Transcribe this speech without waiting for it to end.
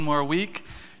More week,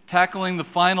 tackling the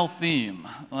final theme,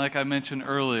 like I mentioned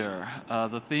earlier,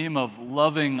 the theme of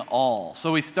loving all.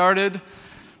 So we started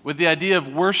with the idea of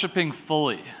worshiping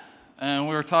fully. And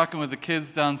we were talking with the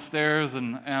kids downstairs,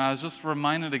 and I was just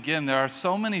reminded again, there are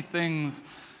so many things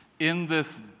in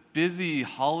this busy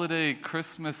holiday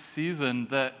Christmas season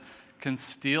that can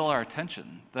steal our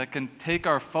attention, that can take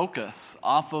our focus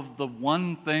off of the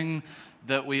one thing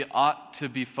that we ought to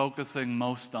be focusing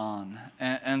most on.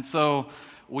 And so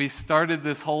we started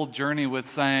this whole journey with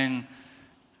saying,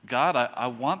 God, I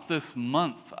want this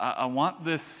month, I want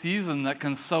this season that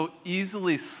can so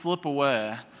easily slip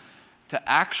away to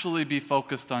actually be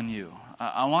focused on you.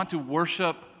 I want to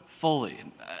worship fully,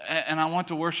 and I want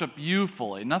to worship you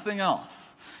fully. Nothing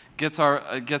else gets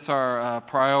our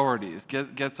priorities,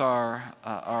 gets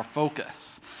our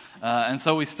focus. And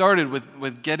so we started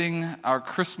with getting our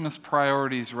Christmas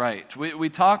priorities right. We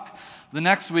talked the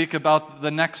next week about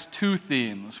the next two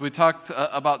themes. We talked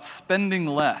about spending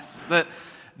less. That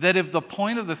if the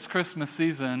point of this Christmas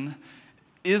season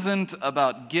isn't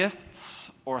about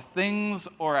gifts or things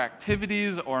or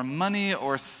activities or money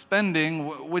or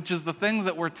spending, which is the things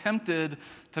that we're tempted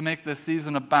to make this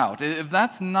season about. If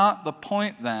that's not the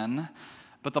point then,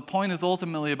 but the point is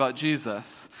ultimately about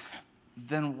Jesus,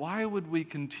 then why would we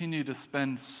continue to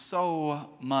spend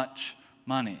so much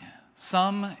money?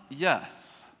 Some,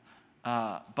 yes,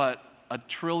 but $1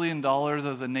 trillion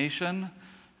as a nation,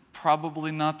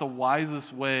 probably not the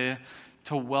wisest way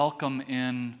to welcome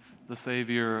in the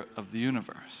Savior of the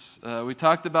universe. We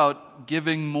talked about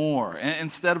giving more.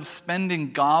 Instead of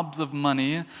spending gobs of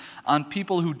money on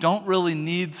people who don't really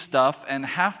need stuff and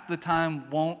half the time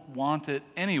won't want it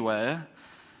anyway,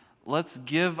 let's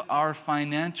give our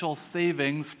financial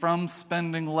savings from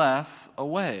spending less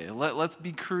away. Let's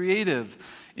be creative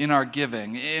in our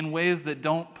giving in ways that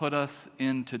don't put us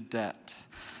into debt.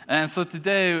 And so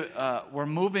today we're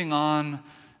moving on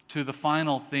to the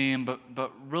final theme,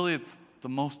 but really it's the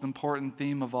most important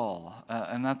theme of all,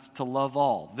 and that's to love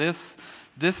all. This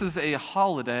is a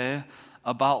holiday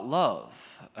about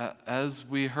love. As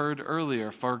we heard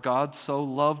earlier, for God so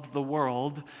loved the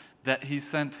world that he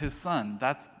sent his son.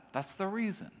 That's the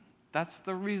reason. That's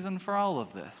the reason for all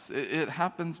of this. It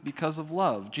happens because of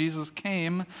love. Jesus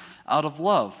came out of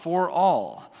love for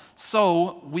all.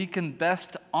 So we can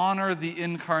best honor the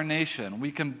incarnation.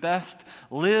 We can best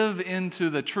live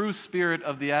into the true spirit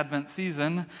of the Advent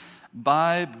season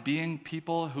by being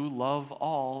people who love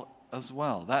all as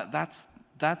well.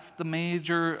 That's the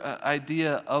major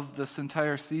idea of this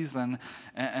entire season.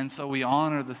 And so we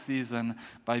honor the season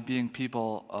by being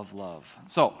people of love.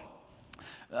 So,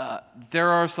 there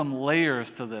are some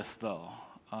layers to this, though.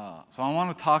 So I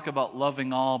want to talk about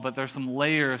loving all, but there's some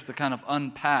layers to kind of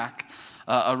unpack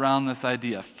around this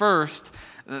idea. First,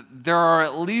 there are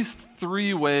at least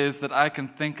 3 ways that I can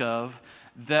think of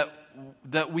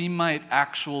that we might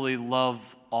actually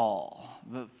love all.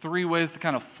 The 3 ways to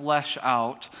kind of flesh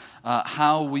out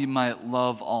how we might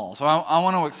love all. So I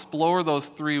want to explore those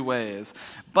 3 ways.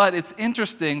 But it's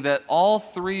interesting that all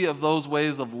 3 of those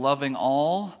ways of loving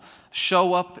all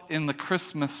show up in the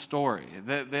Christmas story.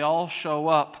 They all show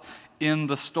up in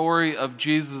the story of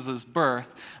Jesus' birth,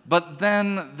 but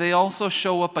then they also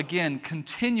show up again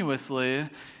continuously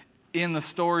in the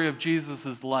story of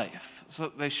Jesus' life.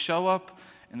 So they show up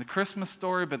in the Christmas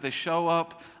story, but they show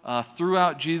up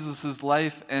throughout Jesus'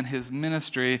 life and his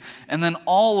ministry, and then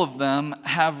all of them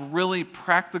have really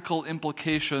practical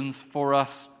implications for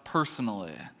us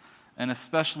personally, and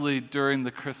especially during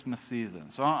the Christmas season.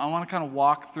 So I want to kind of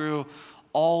walk through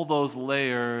all those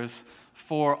layers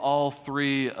for all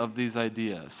 3 of these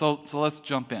ideas. So let's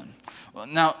jump in.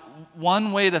 Now,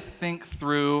 one way to think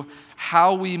through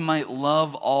how we might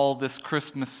love all this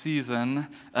Christmas season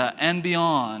and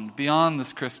beyond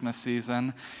this Christmas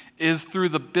season, is through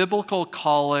the biblical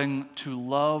calling to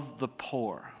love the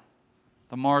poor,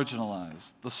 the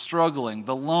marginalized, the struggling,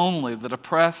 the lonely, the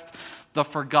depressed, the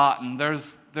forgotten.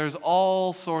 There's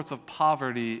all sorts of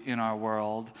poverty in our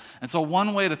world. And so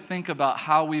one way to think about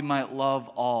how we might love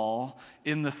all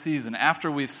in the season,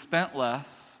 after we've spent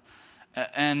less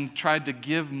and tried to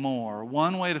give more,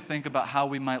 one way to think about how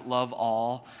we might love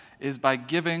all is by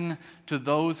giving to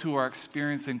those who are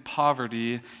experiencing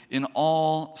poverty in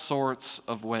all sorts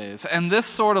of ways. And this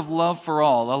sort of love for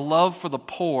all, a love for the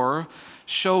poor,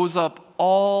 shows up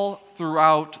all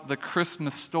throughout the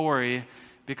Christmas story,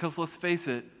 because let's face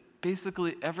it,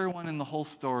 basically everyone in the whole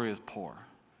story is poor.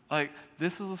 Like,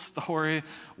 this is a story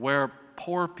where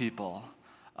poor people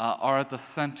are at the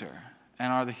center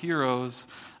and are the heroes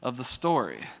of the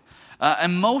story.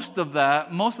 And most of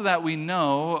that we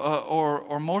know,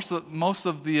 or most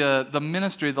of the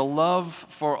ministry, the love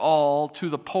for all to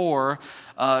the poor,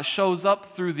 shows up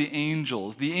through the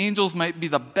angels. The angels might be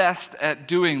the best at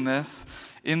doing this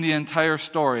in the entire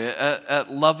story,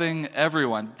 at loving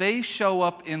everyone. They show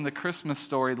up in the Christmas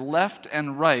story left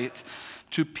and right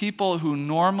to people who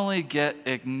normally get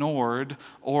ignored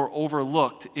or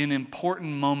overlooked in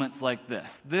important moments like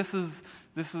this. This is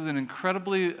an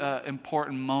incredibly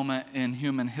important moment in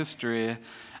human history,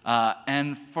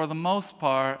 and for the most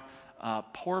part,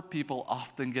 poor people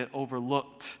often get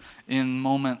overlooked in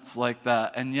moments like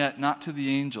that, and yet not to the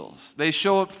angels. They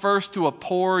show up first to a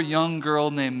poor young girl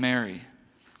named Mary.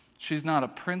 She's not a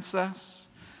princess.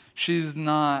 She's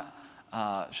not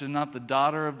the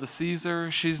daughter of the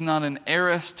Caesar. She's not an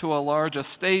heiress to a large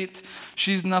estate.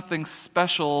 She's nothing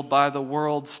special by the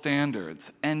world's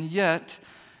standards. And yet,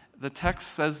 the text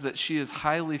says that she is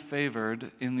highly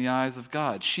favored in the eyes of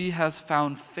God. She has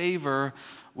found favor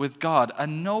with God, a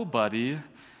nobody,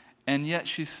 and yet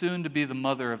she's soon to be the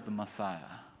mother of the Messiah.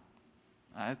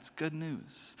 It's good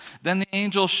news. Then the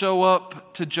angels show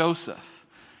up to Joseph,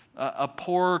 a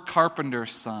poor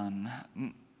carpenter's son.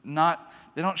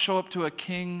 They don't show up to a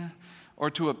king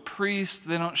or to a priest.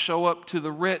 They don't show up to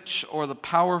the rich or the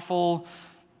powerful,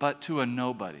 but to a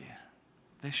nobody.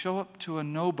 They show up to a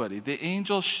nobody. The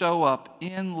angels show up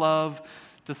in love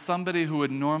to somebody who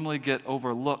would normally get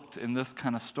overlooked in this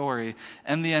kind of story,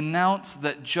 and they announce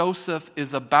that Joseph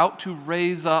is about to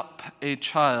raise up a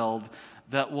child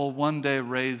that will one day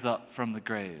raise up from the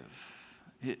grave.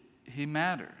 He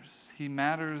matters. He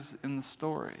matters in the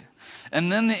story. And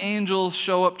then the angels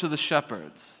show up to the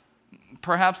shepherds,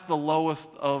 perhaps the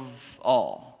lowest of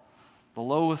all, the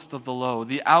lowest of the low,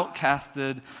 the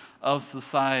outcasted of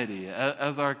society.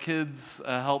 As our kids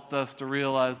helped us to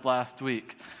realize last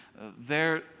week,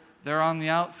 they're on the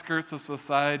outskirts of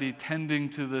society tending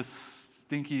to this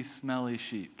stinky, smelly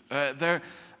sheep. They're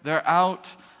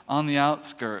out on the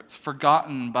outskirts,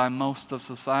 forgotten by most of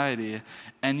society,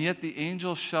 and yet the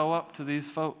angels show up to these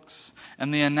folks,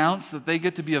 and they announce that they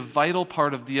get to be a vital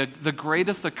part of the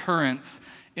greatest occurrence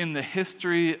in the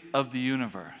history of the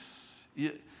universe.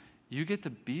 You get to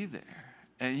be there,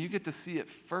 and you get to see it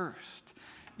first.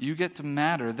 You get to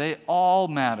matter. They all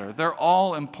matter. They're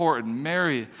all important.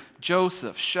 Mary,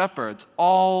 Joseph, shepherds,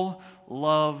 all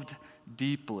loved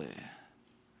deeply.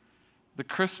 The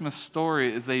Christmas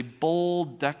story is a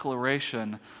bold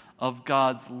declaration of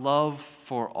God's love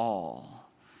for all,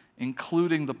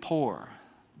 including the poor,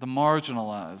 the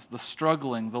marginalized, the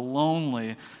struggling, the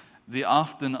lonely, the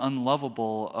often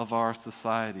unlovable of our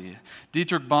society.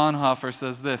 Dietrich Bonhoeffer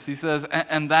says this. He says,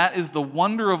 and that is the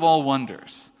wonder of all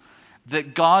wonders,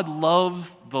 that God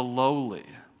loves the lowly.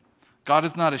 God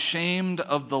is not ashamed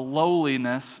of the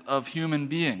lowliness of human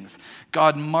beings.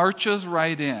 God marches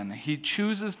right in. He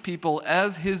chooses people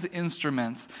as his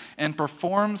instruments and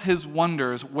performs his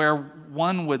wonders where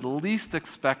one would least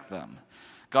expect them.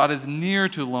 God is near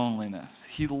to loneliness.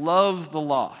 He loves the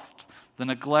lost, the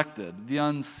neglected, the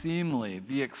unseemly,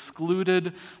 the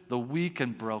excluded, the weak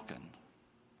and broken.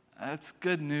 That's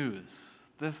good news.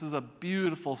 This is a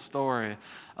beautiful story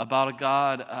about a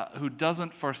God who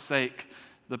doesn't forsake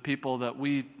the people that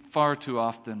we far too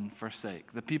often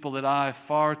forsake, the people that I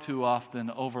far too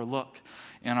often overlook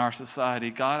in our society.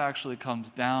 God actually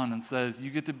comes down and says,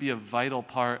 you get to be a vital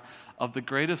part of the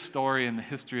greatest story in the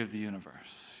history of the universe.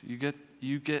 You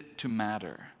get to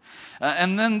matter.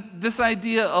 And then this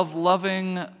idea of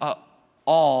loving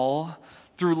all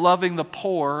through loving the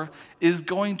poor is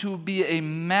going to be a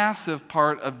massive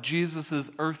part of Jesus'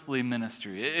 earthly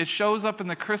ministry. It shows up in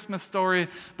the Christmas story,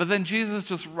 but then Jesus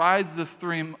just rides this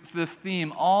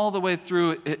theme all the way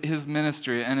through his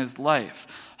ministry and his life.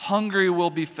 Hungry will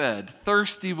be fed,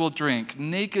 thirsty will drink,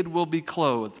 naked will be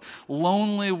clothed,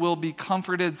 lonely will be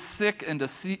comforted, sick and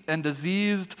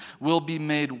diseased will be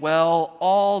made well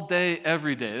all day,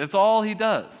 every day. That's all he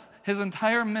does. His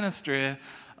entire ministry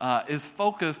is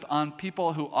focused on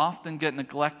people who often get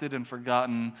neglected and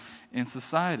forgotten in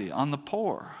society, on the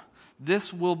poor.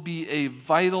 This will be a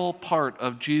vital part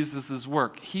of Jesus'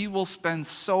 work. He will spend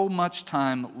so much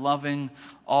time loving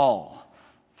all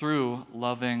through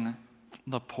loving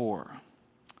the poor.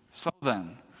 So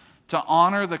then, to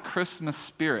honor the Christmas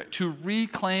spirit, to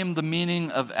reclaim the meaning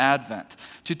of Advent,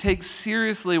 to take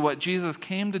seriously what Jesus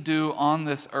came to do on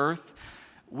this earth,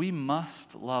 we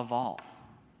must love all.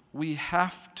 We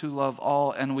have to love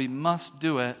all, and we must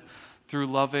do it through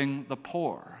loving the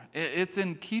poor. It's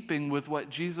in keeping with what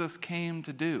Jesus came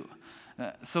to do.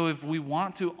 So if we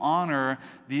want to honor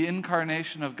the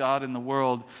incarnation of God in the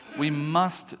world, we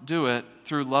must do it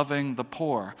through loving the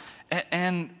poor.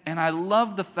 And I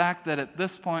love the fact that at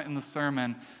this point in the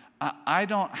sermon, I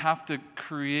don't have to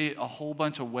create a whole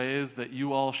bunch of ways that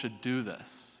you all should do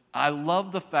this. I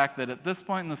love the fact that at this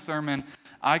point in the sermon,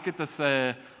 I get to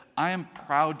say, I am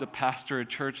proud to pastor a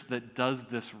church that does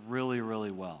this really,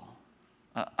 really well.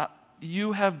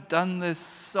 You have done this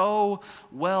so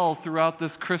well throughout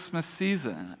this Christmas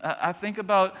season. I think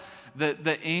about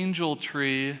the Angel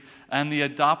Tree and the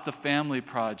Adopt a Family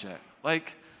project.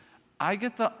 Like, I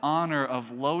get the honor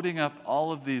of loading up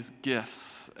all of these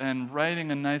gifts and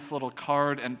writing a nice little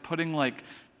card and putting like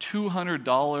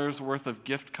 $200 worth of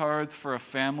gift cards for a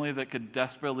family that could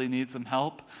desperately need some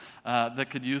help, that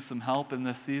could use some help in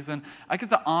this season. I get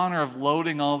the honor of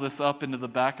loading all this up into the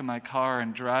back of my car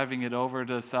and driving it over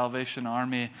to Salvation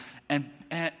Army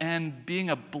and being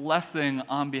a blessing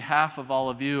on behalf of all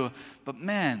of you. But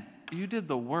man, you did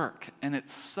the work, and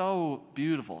it's so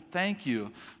beautiful. Thank you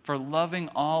for loving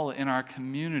all in our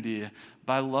community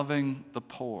by loving the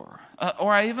poor.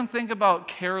 Or I even think about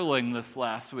caroling this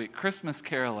last week, Christmas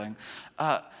caroling.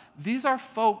 These are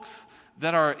folks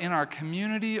that are in our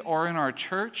community or in our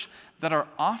church that are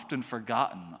often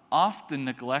forgotten, often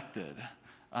neglected.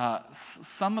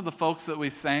 Some of the folks that we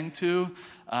sang to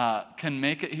can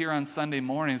make it here on Sunday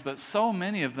mornings, but so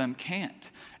many of them can't.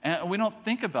 And we don't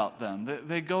think about them.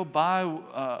 They go by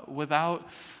without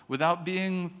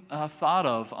being thought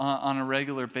of on a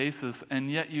regular basis,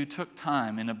 and yet you took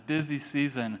time in a busy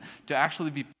season to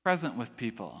actually be present with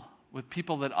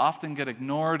people that often get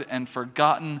ignored and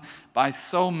forgotten by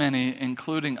so many,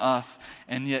 including us.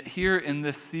 And yet here in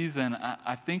this season,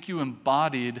 I think you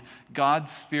embodied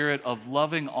God's spirit of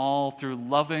loving all through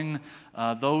loving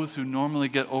those who normally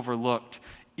get overlooked,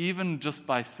 even just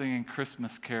by singing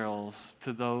Christmas carols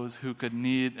to those who could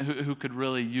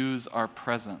really use our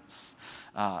presence.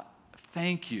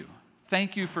 Thank you.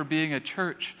 Thank you for being a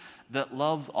church that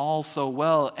loves all so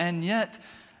well, and yet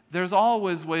there's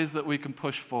always ways that we can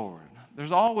push forward.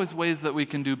 There's always ways that we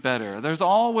can do better. There's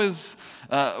always,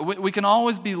 we can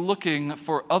always be looking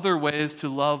for other ways to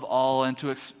love all and to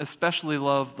especially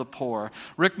love the poor.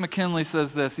 Rick McKinley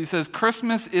says this. He says,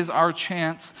 Christmas is our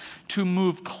chance to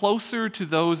move closer to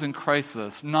those in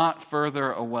crisis, not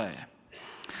further away.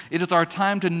 It is our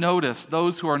time to notice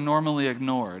those who are normally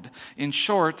ignored. In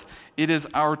short, it is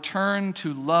our turn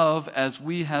to love as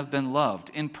we have been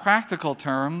loved. In practical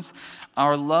terms,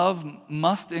 our love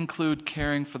must include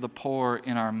caring for the poor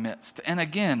in our midst. And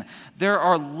again, there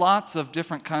are lots of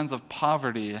different kinds of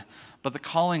poverty, but the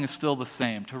calling is still the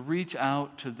same, to reach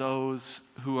out to those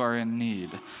who are in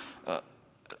need.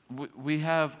 We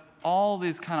have all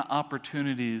these kind of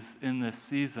opportunities in this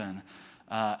season.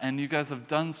 And you guys have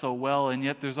done so well, and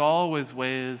yet there's always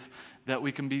ways that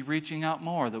we can be reaching out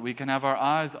more, that we can have our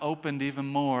eyes opened even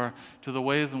more to the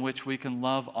ways in which we can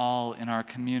love all in our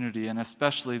community, and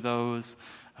especially those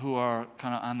who are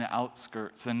kind of on the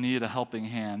outskirts and need a helping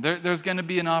hand. There's going to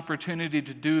be an opportunity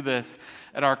to do this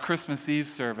at our Christmas Eve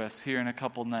service here in a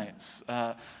couple nights.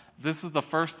 This is the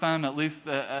first time, at least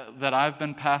that I've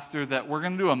been pastor, that we're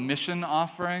going to do a mission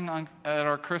offering at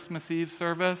our Christmas Eve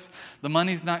service. The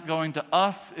money's not going to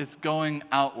us, it's going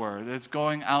outward. It's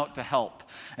going out to help.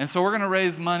 And so we're going to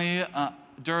raise money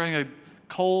during a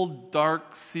cold,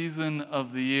 dark season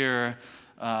of the year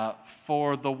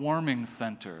for the Warming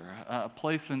Center, a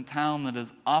place in town that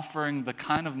is offering the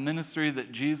kind of ministry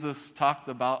that Jesus talked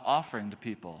about offering to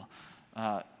people.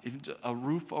 A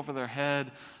roof over their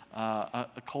head,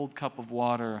 a cold cup of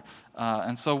water.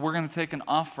 And so we're going to take an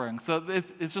offering. So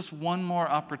it's just one more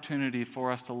opportunity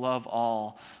for us to love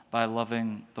all by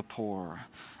loving the poor.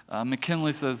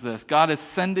 McKinley says this, God is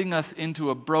sending us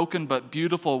into a broken but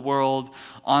beautiful world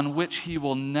on which he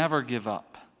will never give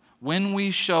up. When we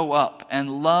show up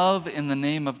and love in the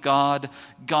name of God,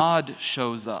 God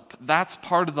shows up. That's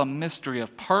part of the mystery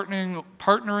of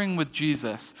partnering with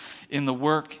Jesus in the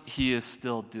work he is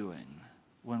still doing.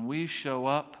 When we show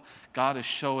up, God is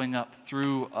showing up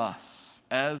through us.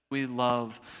 As we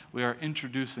love, we are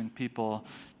introducing people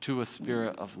to a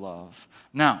spirit of love.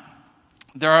 Now,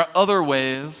 there are other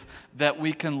ways that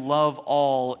we can love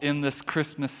all in this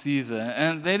Christmas season.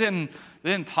 And they didn't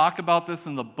talk about this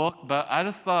in the book, but I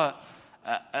just thought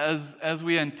as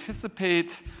we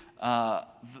anticipate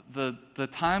the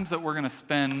times that we're going to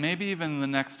spend, maybe even the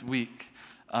next week,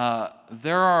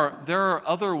 there are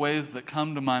other ways that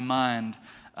come to my mind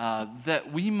that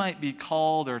we might be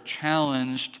called or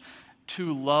challenged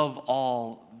to love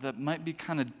all that might be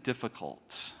kind of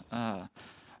difficult.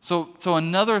 So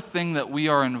another thing that we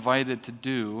are invited to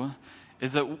do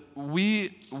is that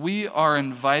we are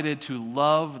invited to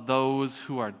love those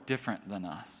who are different than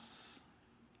us.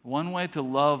 One way to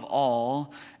love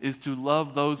all is to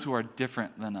love those who are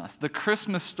different than us. The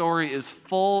Christmas story is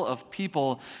full of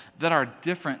people that are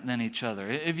different than each other.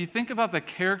 If you think about the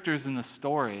characters in the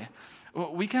story,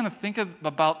 we kind of think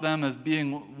about them as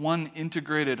being one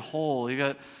integrated whole. You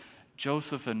got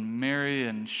Joseph and Mary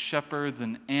and shepherds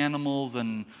and animals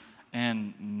and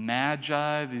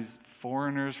magi, these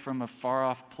foreigners from a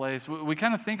far-off place. We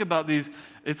kind of think about these,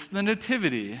 it's the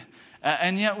nativity.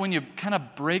 And yet when you kind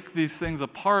of break these things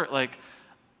apart, like,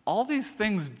 all these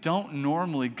things don't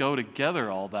normally go together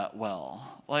all that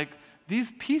well. Like,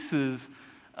 these pieces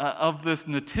of this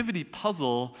nativity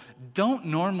puzzle don't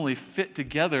normally fit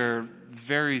together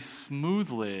very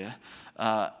smoothly.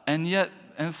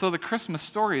 And so the Christmas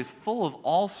story is full of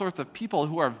all sorts of people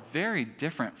who are very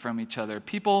different from each other.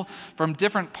 People from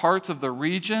different parts of the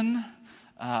region,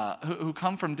 who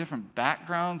come from different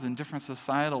backgrounds and different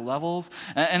societal levels.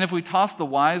 And if we toss the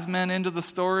wise men into the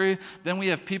story, then we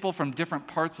have people from different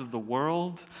parts of the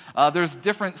world. There's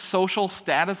different social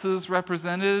statuses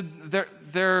represented.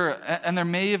 And there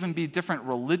may even be different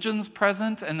religions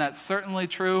present, and that's certainly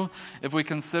true if we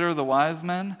consider the wise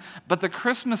men. But the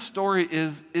Christmas story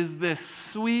is this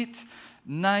sweet,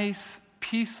 nice,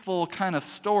 peaceful kind of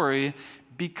story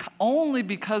only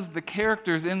because the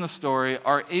characters in the story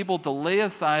are able to lay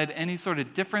aside any sort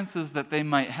of differences that they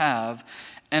might have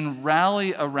and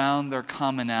rally around their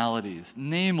commonalities,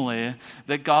 namely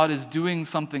that God is doing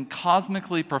something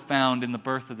cosmically profound in the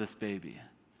birth of this baby.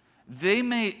 They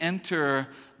may enter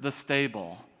the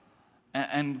stable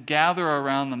and gather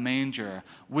around the manger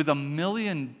with a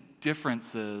million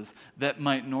differences that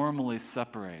might normally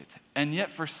separate. And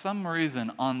yet, for some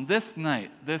reason, on this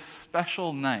night, this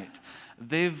special night,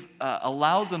 they've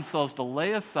allowed themselves to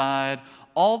lay aside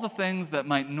all the things that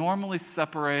might normally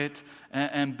separate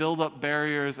and build up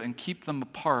barriers and keep them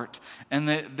apart. And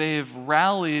they've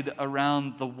rallied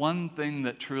around the one thing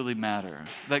that truly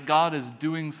matters, that God is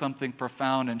doing something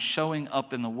profound and showing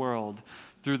up in the world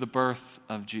through the birth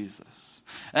of Jesus.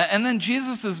 And then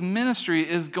Jesus' ministry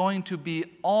is going to be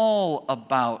all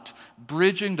about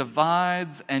bridging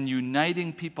divides and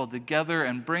uniting people together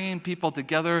and bringing people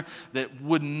together that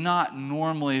would not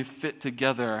normally fit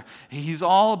together. He's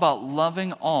all about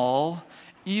loving all,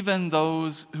 even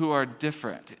those who are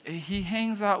different. He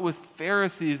hangs out with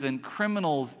Pharisees and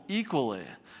criminals equally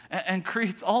and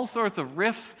creates all sorts of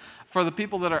rifts for the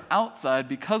people that are outside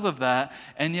because of that,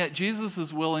 and yet Jesus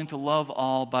is willing to love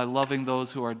all by loving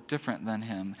those who are different than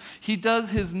him. He does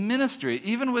his ministry,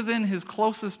 even within his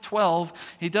closest 12,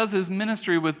 he does his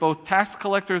ministry with both tax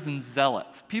collectors and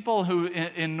zealots, people who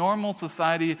in normal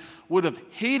society would have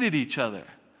hated each other,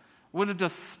 would have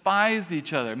despised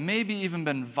each other, maybe even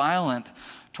been violent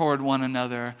toward one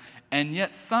another. And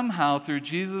yet somehow through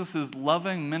Jesus'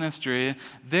 loving ministry,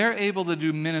 they're able to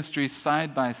do ministry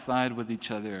side by side with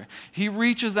each other. He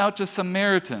reaches out to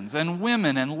Samaritans and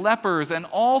women and lepers and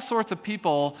all sorts of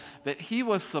people that he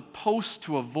was supposed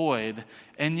to avoid,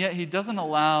 and yet he doesn't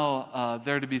allow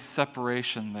there to be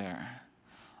separation there.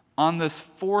 On this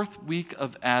fourth week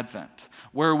of Advent,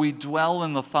 where we dwell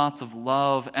in the thoughts of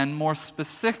love, and more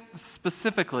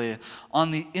specifically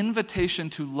on the invitation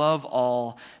to love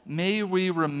all, may we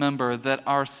remember that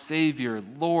our Savior,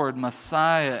 Lord,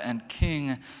 Messiah, and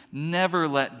King never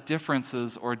let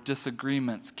differences or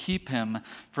disagreements keep him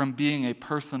from being a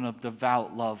person of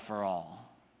devout love for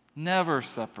all. Never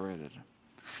separated.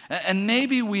 And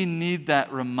maybe we need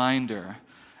that reminder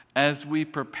as we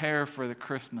prepare for the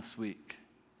Christmas week.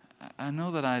 I know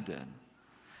that I did.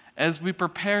 As we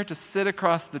prepare to sit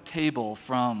across the table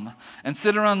from and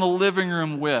sit around the living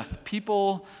room with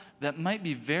people that might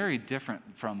be very different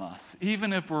from us,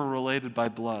 even if we're related by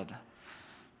blood,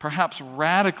 perhaps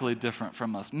radically different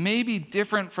from us, maybe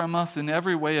different from us in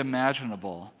every way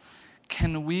imaginable,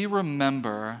 can we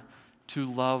remember to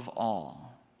love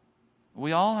all?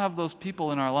 We all have those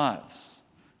people in our lives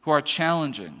who are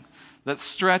challenging, that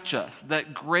stretch us,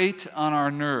 that grate on our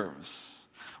nerves.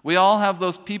 We all have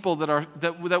those people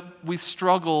that we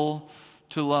struggle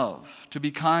to love, to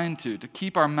be kind to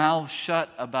keep our mouths shut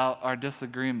about our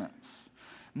disagreements.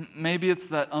 Maybe it's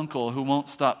that uncle who won't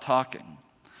stop talking,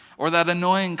 or that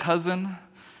annoying cousin,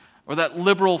 or that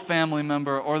liberal family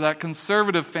member, or that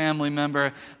conservative family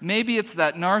member. Maybe it's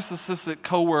that narcissistic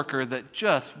coworker that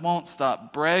just won't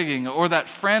stop bragging, or that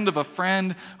friend of a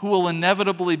friend who will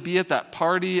inevitably be at that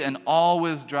party and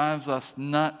always drives us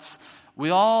nuts.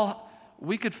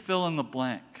 We could fill in the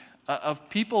blank of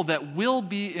people that will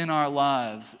be in our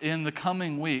lives in the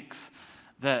coming weeks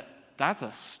that's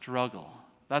a struggle.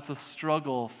 That's a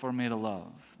struggle for me to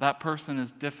love. That person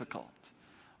is difficult.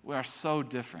 We are so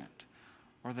different.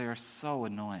 Or they are so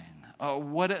annoying.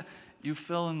 You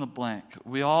fill in the blank.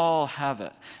 We all have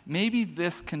it. Maybe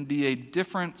this can be a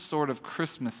different sort of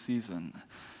Christmas season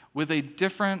with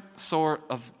different sorts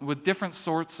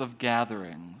of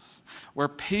gatherings where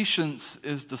patience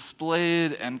is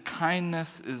displayed and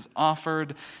kindness is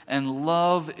offered and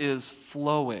love is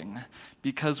flowing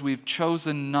because we've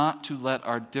chosen not to let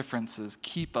our differences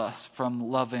keep us from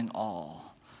loving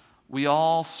all. We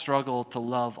all struggle to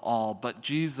love all, but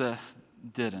Jesus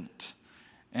didn't.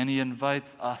 And he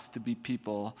invites us to be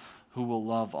people who will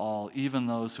love all, even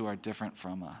those who are different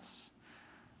from us.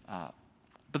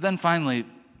 But then finally,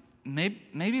 maybe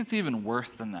it's even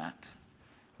worse than that.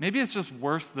 Maybe it's just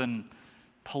worse than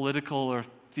political or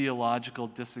theological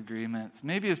disagreements.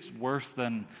 Maybe it's worse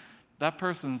than that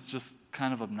person's just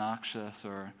kind of obnoxious,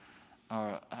 or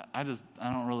I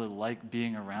don't really like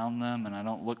being around them and I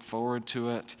don't look forward to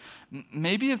it.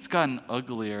 Maybe it's gotten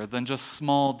uglier than just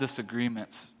small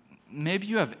disagreements. Maybe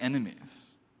you have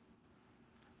enemies.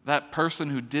 That person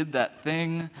who did that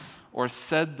thing or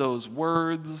said those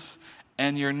words,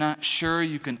 and you're not sure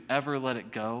you can ever let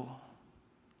it go.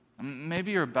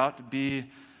 Maybe you're about to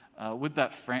be with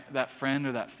that friend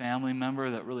or that family member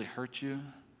that really hurt you,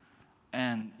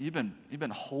 and you've been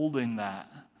holding that,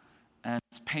 and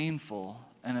it's painful,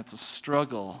 and it's a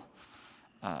struggle,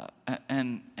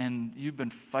 and you've been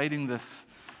fighting this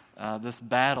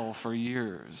battle for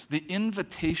years. The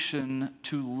invitation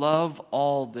to love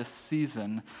all this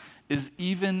season is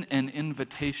even an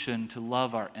invitation to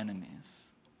love our enemies.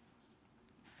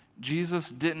 Jesus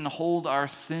didn't hold our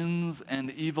sins and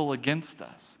evil against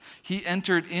us. He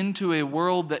entered into a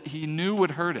world that he knew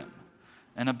would hurt him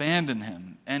and abandon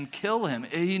him and kill him.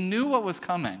 He knew what was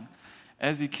coming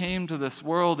as he came to this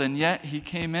world, and yet he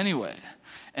came anyway.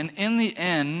 And in the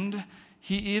end,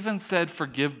 he even said,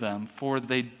 "Forgive them, for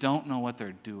they don't know what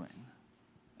they're doing."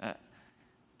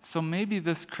 So maybe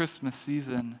this Christmas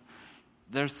season,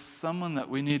 there's someone that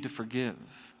we need to forgive,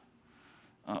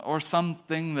 or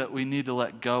something that we need to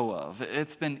let go of.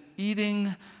 It's been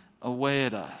eating away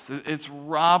at us. It's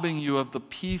robbing you of the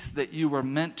peace that you were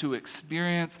meant to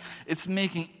experience. It's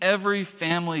making every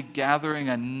family gathering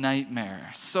a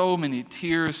nightmare. So many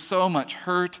tears, so much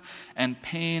hurt and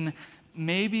pain.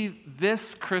 Maybe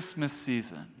this Christmas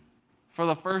season, for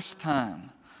the first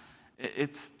time,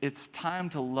 it's time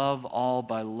to love all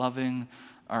by loving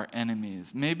our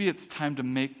enemies. Maybe it's time to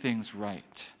make things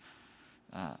right.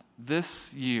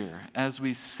 This year, as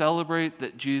we celebrate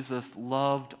that Jesus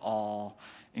loved all,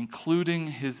 including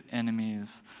his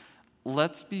enemies,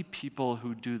 let's be people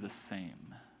who do the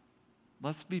same.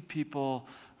 Let's be people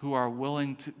who are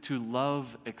willing to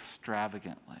love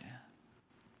extravagantly,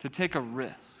 to take a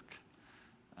risk.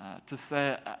 To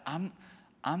say,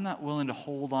 I'm not willing to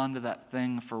hold on to that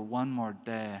thing for one more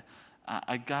day.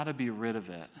 I got to be rid of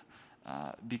it,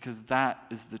 because that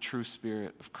is the true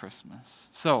spirit of Christmas.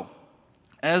 So,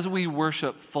 as we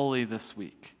worship fully this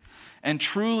week and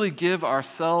truly give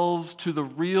ourselves to the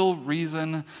real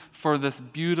reason for this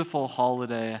beautiful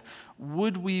holiday,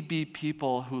 would we be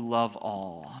people who love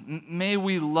all? May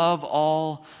we love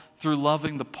all through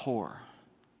loving the poor,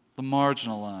 the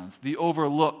marginalized, the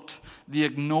overlooked, the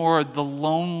ignored, the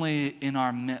lonely in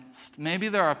our midst. Maybe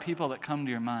there are people that come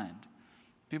to your mind,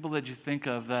 people that you think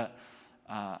of that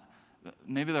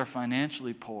maybe they're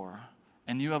financially poor,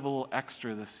 and you have a little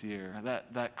extra this year.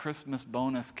 That Christmas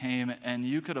bonus came, and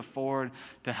you could afford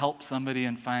to help somebody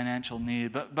in financial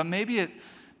need. But maybe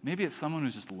it's someone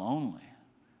who's just lonely.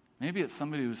 Maybe it's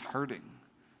somebody who's hurting.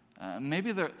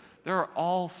 Maybe there are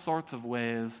all sorts of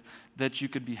ways that you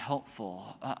could be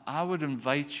helpful. I would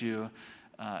invite you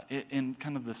in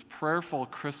kind of this prayerful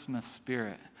Christmas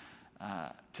spirit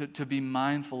to be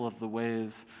mindful of the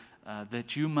ways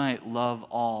that you might love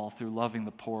all through loving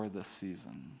the poor this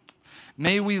season.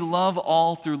 May we love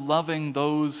all through loving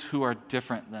those who are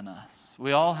different than us.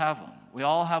 We all have them. We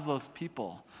all have those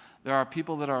people. There are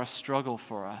people that are a struggle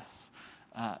for us.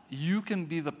 You can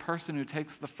be the person who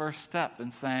takes the first step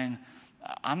in saying,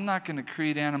 I'm not going to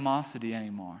create animosity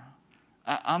anymore.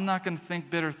 I'm not going to think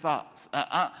bitter thoughts.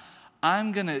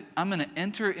 I'm going to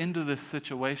enter into this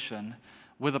situation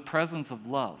with a presence of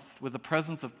love, with a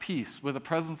presence of peace, with a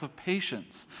presence of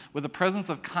patience, with a presence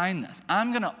of kindness.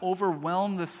 I'm going to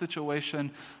overwhelm this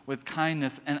situation with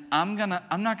kindness, and I'm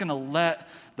not going to let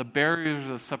the barriers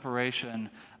of separation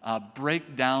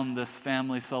break down this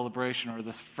family celebration or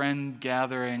this friend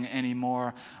gathering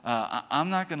anymore. I'm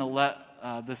not going to let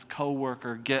this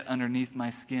coworker get underneath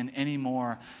my skin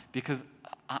anymore, because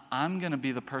I'm going to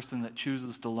be the person that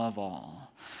chooses to love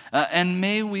all. And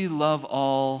may we love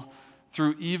all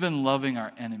through even loving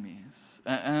our enemies.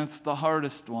 And it's the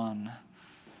hardest one.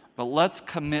 But let's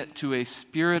commit to a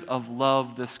spirit of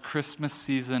love this Christmas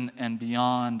season and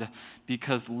beyond,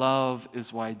 because love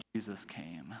is why Jesus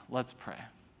came. Let's pray.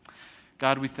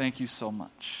 God, we thank you so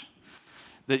much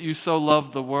that you so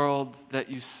loved the world that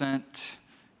you sent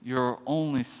your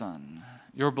only Son,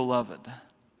 your beloved,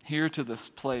 here to this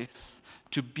place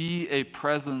to be a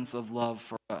presence of love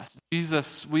for us.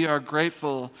 Jesus, we are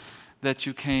grateful that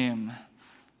you came,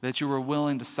 that you were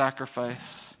willing to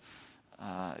sacrifice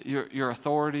your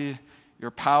authority,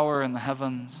 your power in the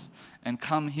heavens, and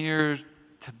come here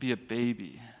to be a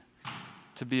baby,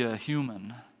 to be a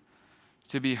human,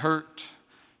 to be hurt,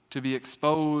 to be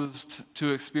exposed,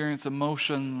 to experience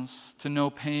emotions, to know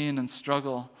pain and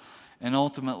struggle, and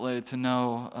ultimately to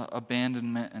know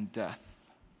abandonment and death.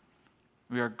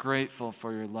 We are grateful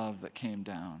for your love that came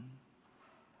down.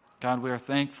 God, we are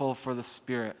thankful for the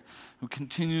Spirit who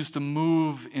continues to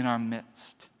move in our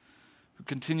midst, who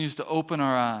continues to open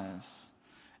our eyes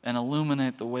and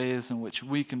illuminate the ways in which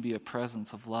we can be a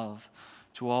presence of love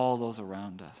to all those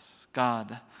around us.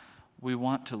 God, we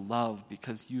want to love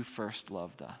because you first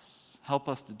loved us. Help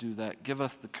us to do that. Give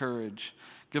us the courage.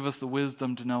 Give us the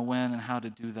wisdom to know when and how to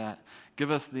do that.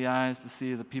 Give us the eyes to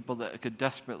see the people that could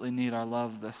desperately need our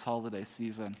love this holiday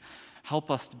season. Help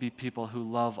us to be people who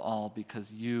love all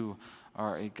because you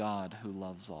are a God who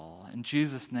loves all. In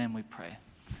Jesus' name we pray.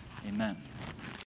 Amen.